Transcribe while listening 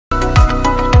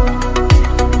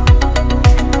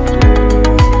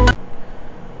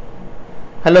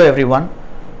Hello everyone,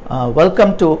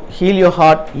 welcome to Heal Your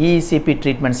Heart EECP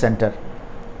Treatment Center.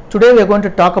 Today we are going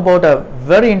to talk about a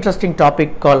very interesting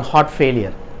topic called heart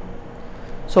failure.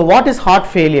 So what is heart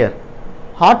failure?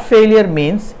 Heart failure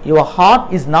means your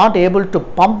heart is not able to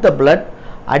pump the blood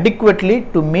adequately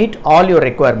to meet all your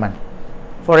requirement.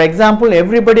 For example,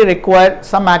 everybody requires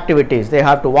some activities. They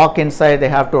have to walk inside, they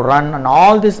have to run, and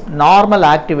all this normal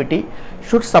activity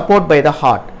should support by the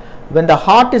heart. When the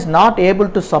heart is not able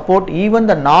to support even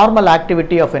the normal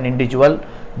activity of an individual,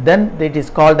 then it is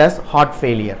called as heart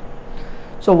failure.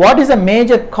 So what is a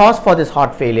major cause for this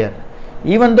heart failure?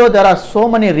 Even though there are so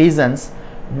many reasons,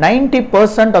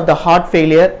 90% of the heart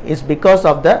failure is because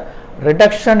of the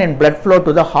reduction in blood flow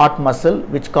to the heart muscle,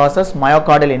 which causes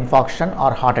myocardial infarction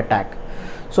or heart attack.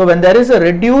 So when there is a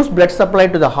reduced blood supply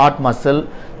to the heart muscle,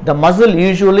 the muscle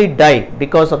usually die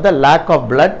because of the lack of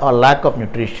blood or lack of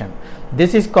nutrition.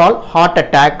 This is called heart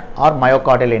attack or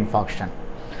myocardial infarction.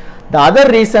 The other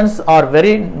reasons are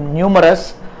very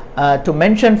numerous. To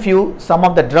mention few, some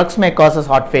of the drugs may cause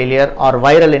heart failure, or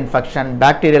viral infection,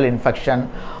 bacterial infection,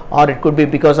 or it could be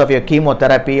because of your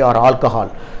chemotherapy or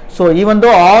alcohol. So even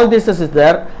though all this is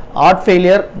there, heart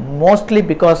failure mostly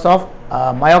because of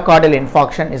myocardial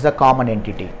infarction is a common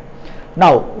entity.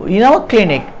 Now in our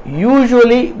clinic,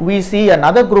 usually we see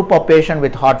another group of patients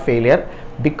with heart failure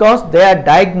because they are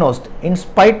diagnosed. In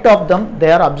spite of them,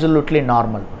 they are absolutely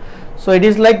normal. So it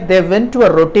is like they went to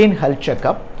a routine health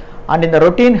checkup, and in the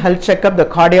routine health checkup the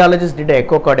cardiologist did an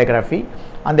echocardiography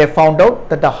and they found out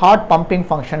that the heart pumping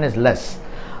function is less,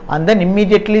 and then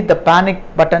immediately the panic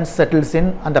button settles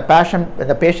in and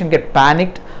the patient get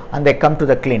panicked and they come to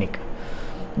the clinic.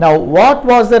 Now what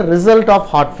was the result of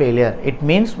heart failure? It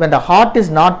means when the heart is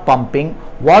not pumping,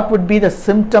 what would be the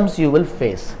symptoms you will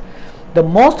face? The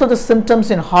most of the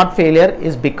symptoms in heart failure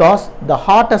is because the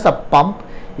heart as a pump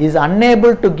is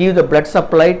unable to give the blood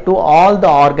supply to all the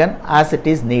organ as it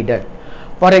is needed.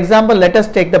 For example, let us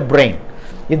take the brain.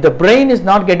 If the brain is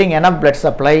not getting enough blood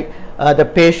supply, the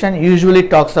patient usually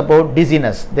talks about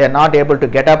dizziness. They are not able to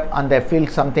get up and they feel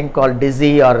something called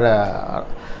dizzy, or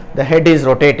the head is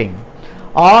rotating,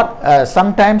 or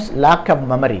sometimes lack of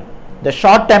memory. The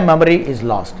short term memory is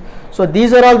lost. So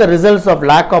these are all the results of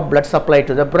lack of blood supply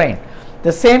to the brain.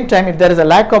 The same time, if there is a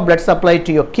lack of blood supply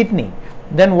to your kidney,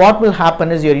 then what will happen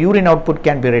is your urine output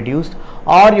can be reduced,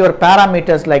 or your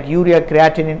parameters like urea,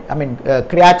 creatinine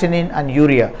and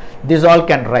urea, these all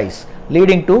can rise,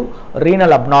 leading to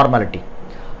renal abnormality.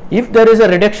 If there is a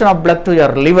reduction of blood to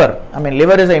your liver,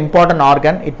 liver is an important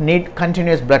organ, it needs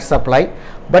continuous blood supply.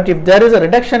 But if there is a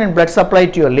reduction in blood supply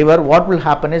to your liver, what will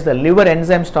happen is the liver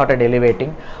enzyme started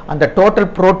elevating, and the total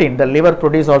protein the liver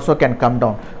produce also can come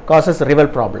down, causes renal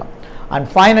problem. And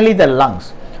finally the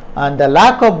lungs. And the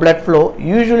lack of blood flow,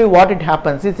 usually what it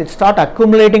happens is it start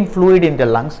accumulating fluid in the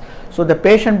lungs, so the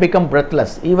patient become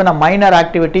breathless. Even a minor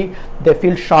activity they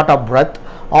feel short of breath,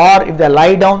 or if they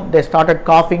lie down they started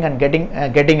coughing and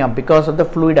getting up because of the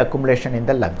fluid accumulation in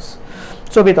the lungs.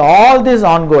 So with all this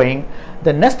ongoing,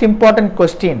 the next important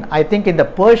question I think in the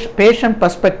patient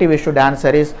perspective we should answer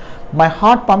is, my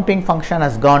heart pumping function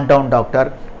has gone down,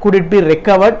 doctor, could it be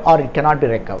recovered or it cannot be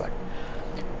recovered?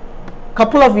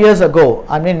 Couple of years ago,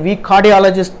 we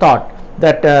cardiologists thought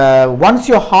that once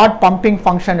your heart pumping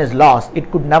function is lost, it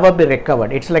could never be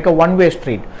recovered. It's like a one-way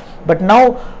street. But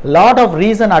now a lot of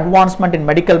recent advancement in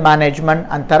medical management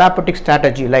and therapeutic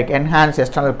strategy like enhanced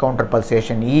external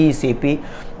counterpulsation, EECP,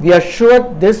 we are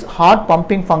sure this heart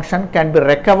pumping function can be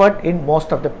recovered in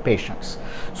most of the patients.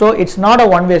 So it's not a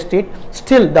one-way street,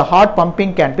 still the heart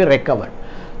pumping can be recovered.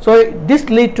 So this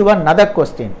leads to another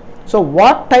question. So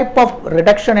what type of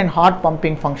reduction in heart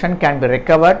pumping function can be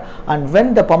recovered, and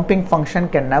when the pumping function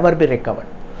can never be recovered?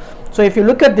 So if you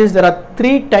look at this, there are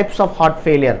three types of heart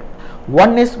failure.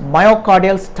 One is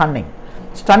myocardial stunning.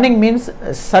 Stunning means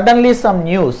suddenly some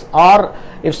news, or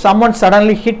if someone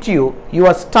suddenly hit you, you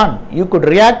are stunned. You could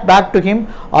react back to him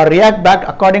or react back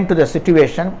according to the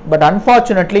situation, but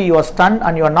unfortunately you are stunned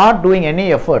and you are not doing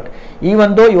any effort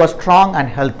even though you are strong and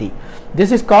healthy.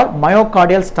 This is called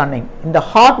myocardial stunning. In the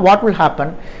heart, what will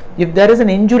happen if there is an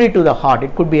injury to the heart?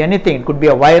 It could be anything, it could be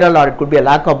a viral or it could be a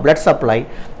lack of blood supply.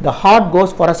 The heart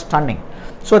goes for a stunning.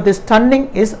 So this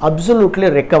stunning is absolutely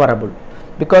recoverable,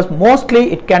 because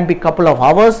mostly it can be couple of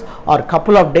hours or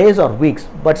couple of days or weeks,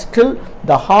 but still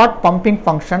the heart pumping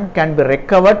function can be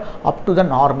recovered up to the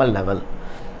normal level.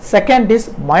 Second is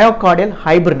myocardial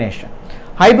hibernation.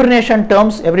 Hibernation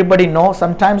terms everybody know.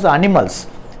 Sometimes animals,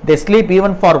 they sleep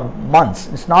even for months.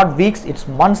 It's not weeks, it's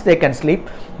months they can sleep,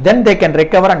 then they can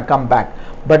recover and come back.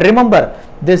 But remember,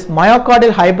 this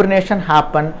myocardial hibernation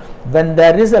happens when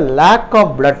there is a lack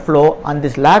of blood flow, and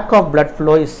this lack of blood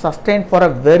flow is sustained for a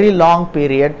very long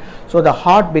period, so the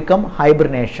heart become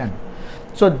hibernation.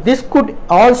 So this could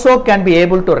also can be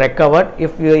able to recover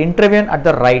if you intervene at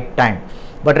the right time.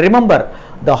 But remember,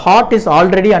 the heart is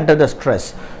already under the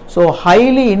stress, so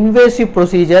highly invasive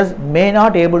procedures may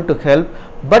not able to help,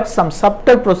 but some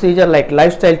subtle procedure like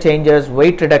lifestyle changes,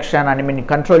 weight reduction, and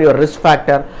control your risk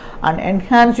factor and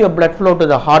enhance your blood flow to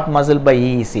the heart muscle by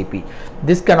EECP.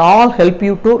 This can all help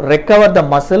you to recover the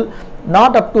muscle,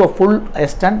 not up to a full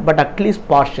extent, but at least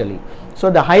partially. So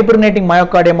the hibernating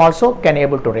myocardium also can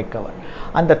able to recover.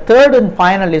 And the third and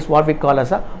final is what we call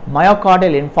as a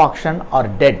myocardial infarction or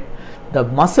dead. The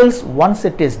muscles, once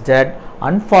it is dead,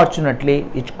 unfortunately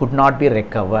it could not be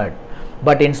recovered.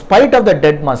 But in spite of the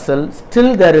dead muscle,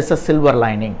 still there is a silver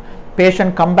lining.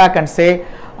 Patient come back and say,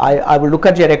 I will look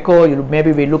at your echo,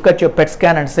 maybe we look at your PET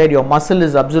scan and said your muscle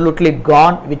is absolutely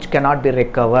gone, which cannot be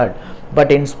recovered.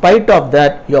 But in spite of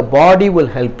that, your body will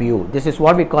help you. This is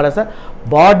what we call as a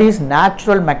body's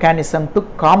natural mechanism to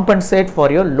compensate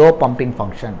for your low pumping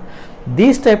function.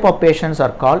 These type of patients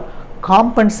are called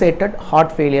compensated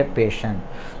heart failure patient.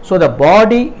 So the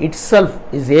body itself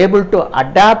is able to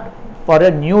adapt for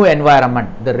a new environment,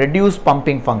 the reduced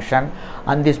pumping function,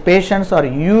 and these patients are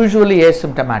usually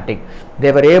asymptomatic.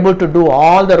 They were able to do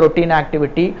all the routine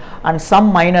activity and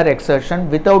some minor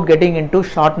exertion without getting into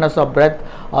shortness of breath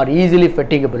or easily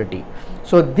fatigability.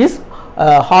 So this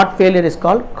heart failure is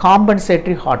called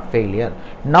compensatory heart failure.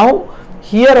 Now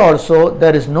here also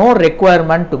there is no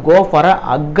requirement to go for an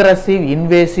aggressive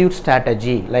invasive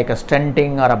strategy like a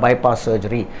stenting or a bypass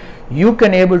surgery. You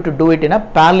can able to do it in a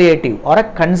palliative or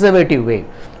a conservative way.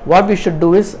 What we should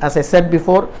do is, as I said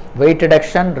before, weight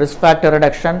reduction, risk factor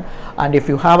reduction, and if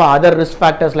you have other risk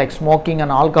factors like smoking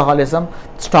and alcoholism,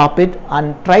 stop it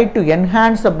and try to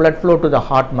enhance the blood flow to the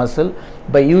heart muscle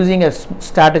by using a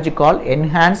strategy called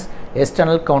enhanced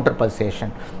external counterpulsation.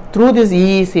 Through this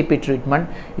EECP treatment,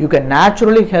 you can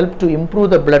naturally help to improve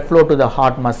the blood flow to the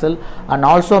heart muscle and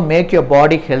also make your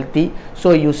body healthy,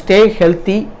 so you stay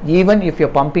healthy even if your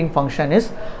pumping function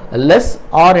is less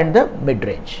or in the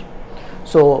mid-range.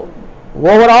 So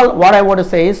overall, what I want to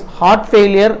say is heart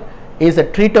failure is a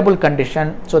treatable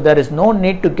condition, so there is no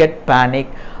need to get panic,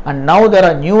 and now there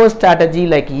are newer strategy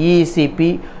like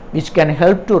EECP which can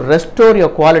help to restore your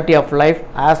quality of life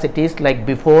as it is like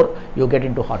before you get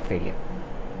into heart failure.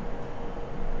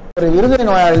 ஒரு இருதய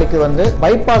நோயாளிக்கு வந்து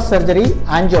bypass surgery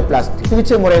angioplasty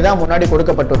சிகிச்சை முறை தான் முன்னாடி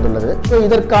கொடுக்கப்பட்டுள்ளது. So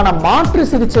இதற்கான மாற்று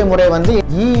சிகிச்சை முறை வந்து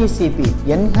EECP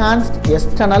Enhanced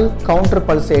External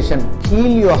Counterpulsation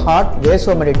Heal Your Heart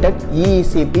Vaso-Meditech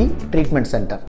EECP Treatment Center.